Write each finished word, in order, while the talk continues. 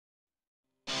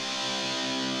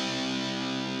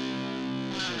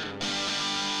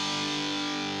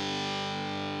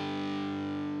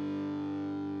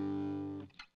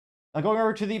Going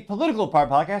over to the political part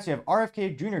podcast, you have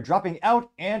RFK Jr. dropping out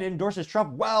and endorses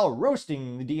Trump while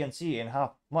roasting the DNC and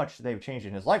how much they've changed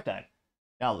in his lifetime.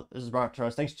 Now, this is brought to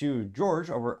us thanks to George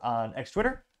over on X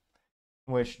Twitter,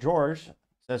 in which George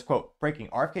says, quote, breaking,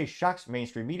 RFK shocks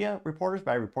mainstream media reporters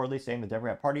by reportedly saying the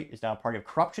Democrat Party is now a party of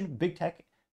corruption, big tech,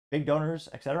 big donors,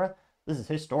 etc. This is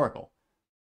historical.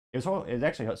 It's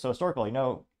actually so historical. You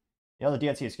know, the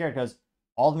DNC is scared because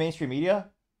all the mainstream media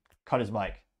cut his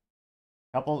mic.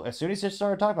 As soon as he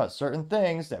started talking about certain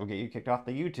things that would get you kicked off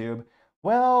the YouTube,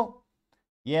 well,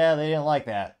 yeah, they didn't like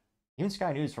that. Even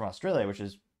Sky News from Australia, which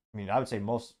is, I mean, I would say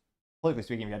most, politically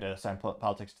speaking, you had to assign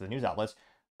politics to the news outlets.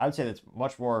 I would say that's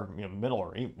much more, middle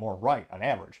or even more right on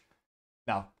average.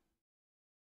 Now,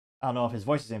 I don't know if his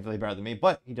voice is infinitely better than me,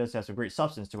 but he does have some great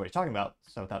substance to what he's talking about.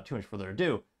 So without too much further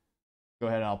ado, go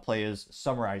ahead and I'll play his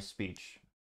summarized speech,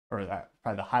 or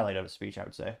probably the highlight of his speech, I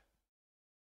would say.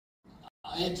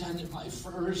 I attended my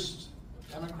first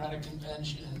Democratic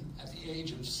convention at the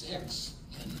age of 6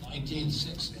 in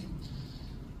 1960.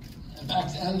 And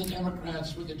back then, the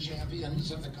Democrats were the champions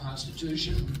of the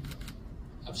Constitution,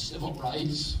 of civil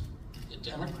rights. The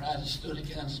Democrats stood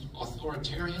against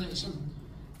authoritarianism,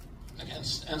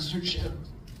 against censorship,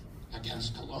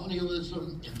 against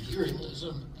colonialism,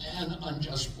 imperialism, and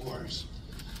unjust wars.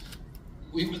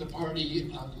 We were the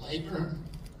party of labor,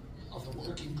 of the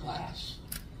working class.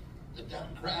 The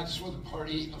Democrats were the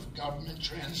party of government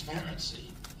transparency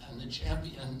and the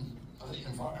champion of the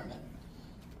environment.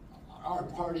 Our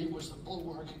party was the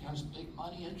bulwark against big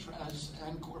money interests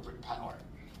and corporate power.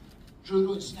 True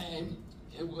to its name,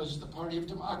 it was the party of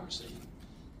democracy.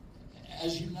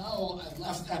 As you know, I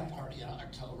left that party in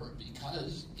October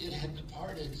because it had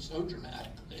departed so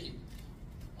dramatically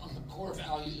from the core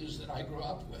values that I grew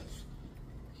up with.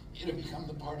 It had become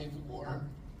the party of war,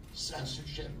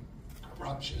 censorship,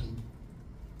 corruption,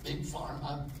 big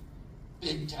pharma,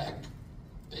 big tech,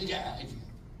 big ag,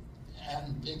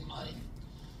 and big money.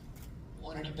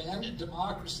 When it abandoned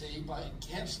democracy by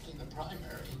canceling the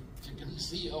primary to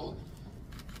conceal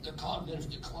the cognitive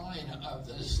decline of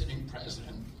the sitting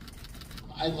president,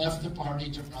 I left the party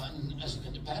to run as an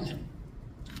independent.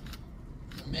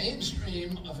 The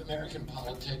mainstream of American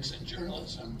politics and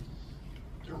journalism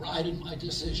derided my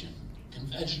decision.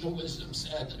 Conventional wisdom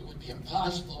said that it would be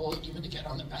impossible even to get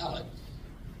on the ballot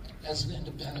as an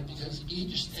independent because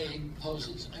each state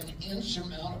poses an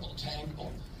insurmountable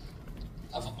tangle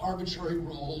of arbitrary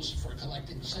rules for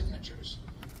collecting signatures.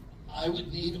 I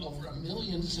would need over 1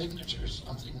 million signatures,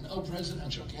 something no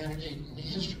presidential candidate in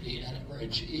history had ever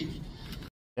achieved.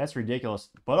 That's ridiculous.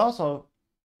 But also,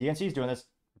 DNC is doing this.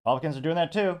 Republicans are doing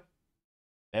that too.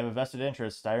 They have a vested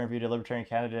interest. I interviewed a libertarian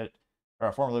candidate, or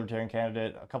a former libertarian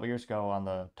candidate, a couple years ago on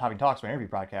the Topping Talks, my interview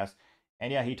podcast.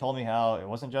 And yeah, he told me how it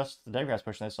wasn't just the Democrats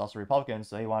pushing this, also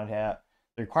Republicans. They wanted to have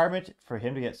the requirement for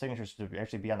him to get signatures to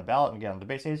actually be on the ballot and get on the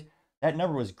debate stage. That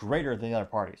number was greater than the other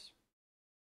parties.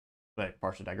 But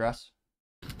partially digress.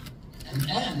 And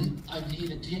then I need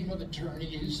a team of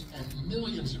attorneys and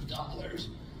millions of dollars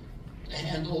to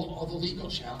handle all the legal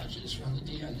challenges from the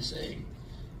DNC.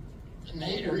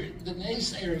 The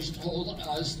naysayers told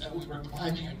us that we were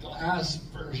climbing a glass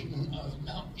version of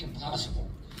Mount Impossible.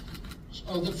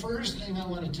 So the first thing I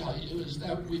want to tell you is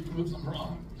that we proved them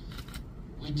wrong.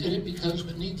 We did it because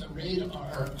beneath the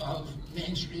radar of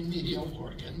mainstream media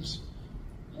organs,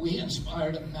 we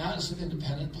inspired a massive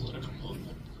independent political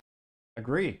movement.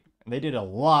 Agree. And they did a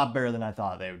lot better than I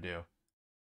thought they would do.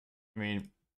 I mean,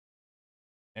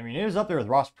 it was up there with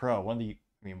Ross Perot, one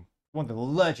of the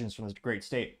legends from this great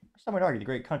state. Some might argue the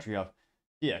great country of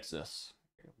Texas.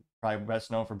 Probably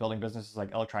best known for building businesses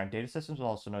like electronic data systems,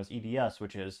 also known as EDS,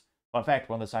 which is, fun fact,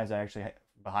 one of the signs that I actually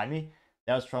behind me,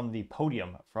 that was from the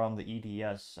podium from the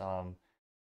EDS,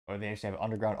 where they actually have an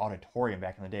underground auditorium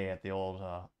back in the day at the old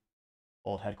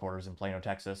headquarters in Plano,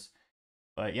 Texas.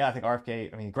 But yeah, I think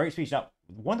RFK, great speech. Now,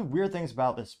 one of the weird things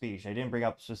about this speech, I didn't bring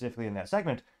up specifically in that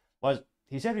segment, was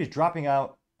he said he was dropping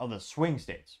out of the swing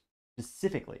states,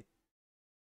 specifically.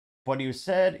 But he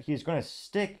said he's going to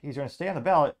stay on the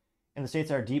ballot in the states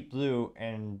that are deep blue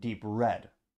and deep red.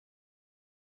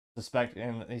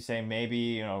 And he's saying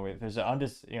maybe, if there's an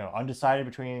undecided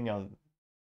between,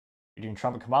 between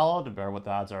Trump and Kamala, to bear what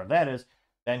the odds are of that is,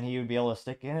 then he would be able to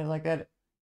stick in it like that.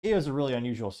 It was a really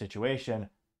unusual situation.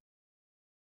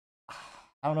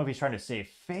 I don't know if he's trying to save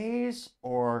face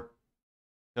or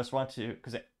just want to,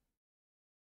 because I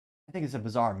think it's a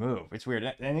bizarre move. It's weird.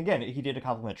 And again, he did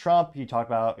compliment Trump. He talked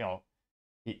about,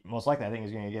 most likely, I think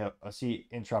he's going to get a seat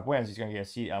in Trump wins. He's going to get a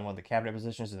seat on one of the cabinet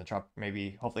positions, and the Trump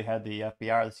hopefully had the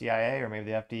FBI or the CIA or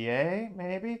maybe the FDA,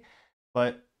 maybe.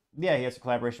 But yeah, he has a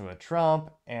collaboration with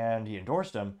Trump, and he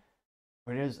endorsed him.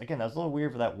 But it is, again, that's a little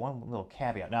weird for that one little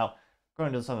caveat. Now,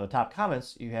 going to some of the top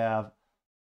comments, you have,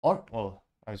 well,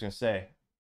 I was going to say,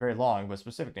 very long, but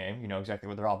specific name, you know exactly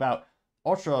what they're all about.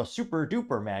 Ultra Super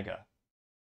Duper MAGA.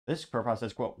 This profile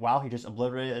says, quote, wow, he just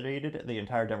obliterated the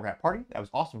entire Democrat Party. That was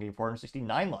awesome, getting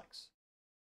 469 likes.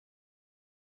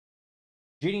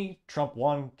 Jeannie, Trump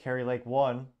 1, Carrie Lake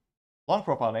 1. Long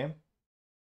profile name,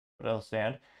 but it'll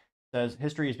stand. Says,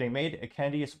 history is being made.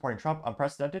 Kennedy is supporting Trump.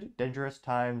 Unprecedented, dangerous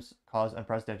times cause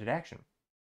unprecedented action.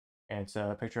 And it's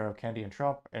a picture of Kennedy and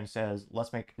Trump, and says,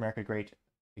 let's make America great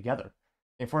together.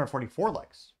 Getting 444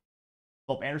 likes.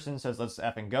 Philip Anderson says, let's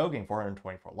effing go, getting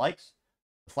 424 likes.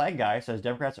 The Flag Guy says,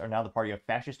 Democrats are now the party of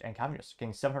fascists and communists,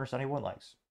 getting 771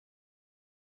 likes.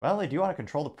 Well, they do want to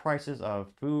control the prices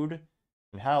of food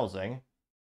and housing.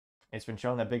 It's been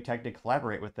shown that big tech did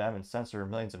collaborate with them and censor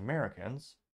millions of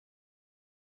Americans.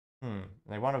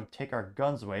 They want to take our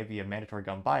guns away via mandatory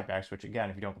gun buybacks, which,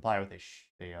 again, if you don't comply with, they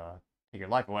take your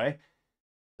life away.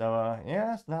 So,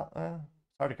 yeah, it's not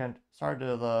hard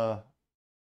to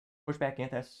push back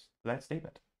against that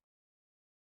statement.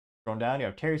 Going down, you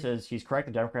have Terry says he's correct.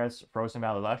 The Democrats froze him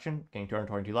out of the election, getting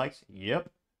 222 likes. Yep.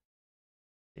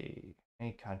 Any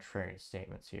contrarian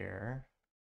statements here?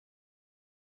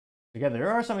 Again, there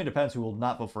are some independents who will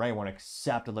not vote for anyone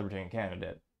except a libertarian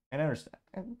candidate. And I understand.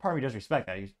 And part of me does respect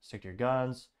that. You stick to your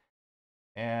guns.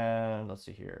 And let's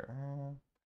see here.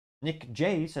 Nick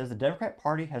J says the Democrat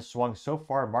Party has swung so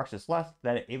far Marxist left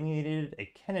that it alienated a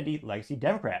Kennedy legacy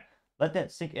Democrat. Let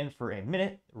that sink in for a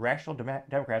minute. Rational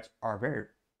Democrats are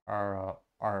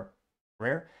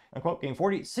rare. Unquote, getting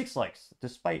 46 likes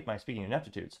despite my speaking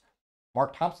ineptitudes.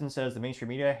 Mark Thompson says the mainstream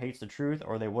media hates the truth,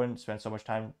 or they wouldn't spend so much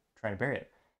time trying to bury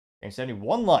it. Getting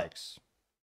 71 likes.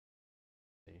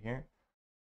 See here.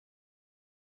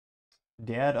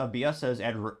 Dad of BS says,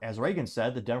 as Reagan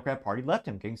said, the Democrat Party left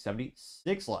him, getting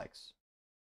 76 likes.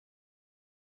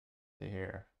 See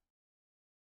here.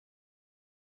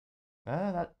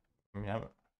 I'm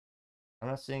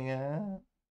not seeing.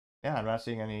 Yeah, I'm not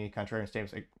seeing any contrarian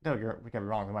statements. No, we can be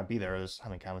wrong. It might be there. There's how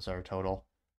many comments are total?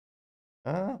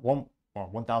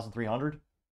 1,300.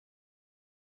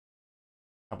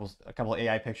 A couple of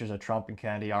AI pictures of Trump and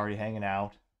Kennedy already hanging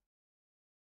out.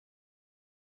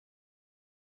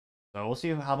 So we'll see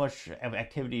how much of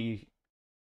activity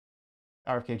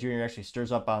RFK Jr. actually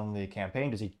stirs up on the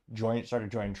campaign. Does he start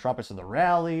joining Trumpists in the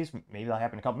rallies? Maybe that'll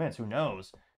happen in a couple minutes. Who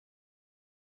knows?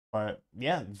 But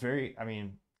yeah, if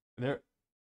you're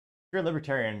a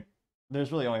libertarian,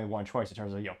 there's really only one choice in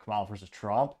terms of, Kamala versus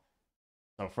Trump.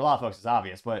 So for a lot of folks, it's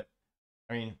obvious. But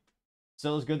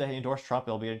still is good that he endorsed Trump.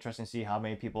 It'll be interesting to see how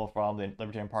many people from the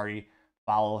Libertarian Party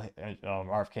follow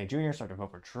RFK Jr., start to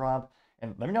vote for Trump.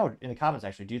 And let me know in the comments,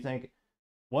 actually, do you think,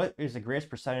 what is the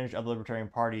greatest percentage of the Libertarian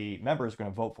Party members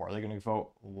going to vote for? Are they going to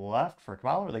vote left for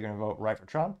Kamala, or are they going to vote right for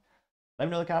Trump? Let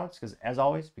me know in the comments, because as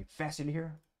always, it'd be fascinating to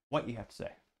hear what you have to say.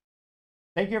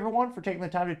 Thank you, everyone, for taking the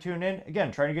time to tune in.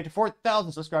 Again, trying to get to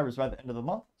 4,000 subscribers by the end of the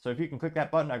month. So if you can click that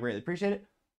button, I greatly appreciate it.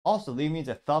 Also, leave me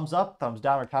a thumbs up, thumbs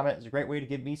down, or comment is a great way to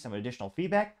give me some additional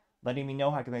feedback, letting me know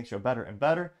how I can make the show better and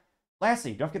better.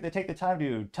 Lastly, don't forget to take the time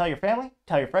to tell your family,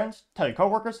 tell your friends, tell your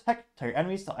coworkers, heck, tell your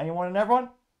enemies, tell anyone and everyone.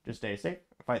 Just stay safe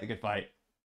and fight the good fight.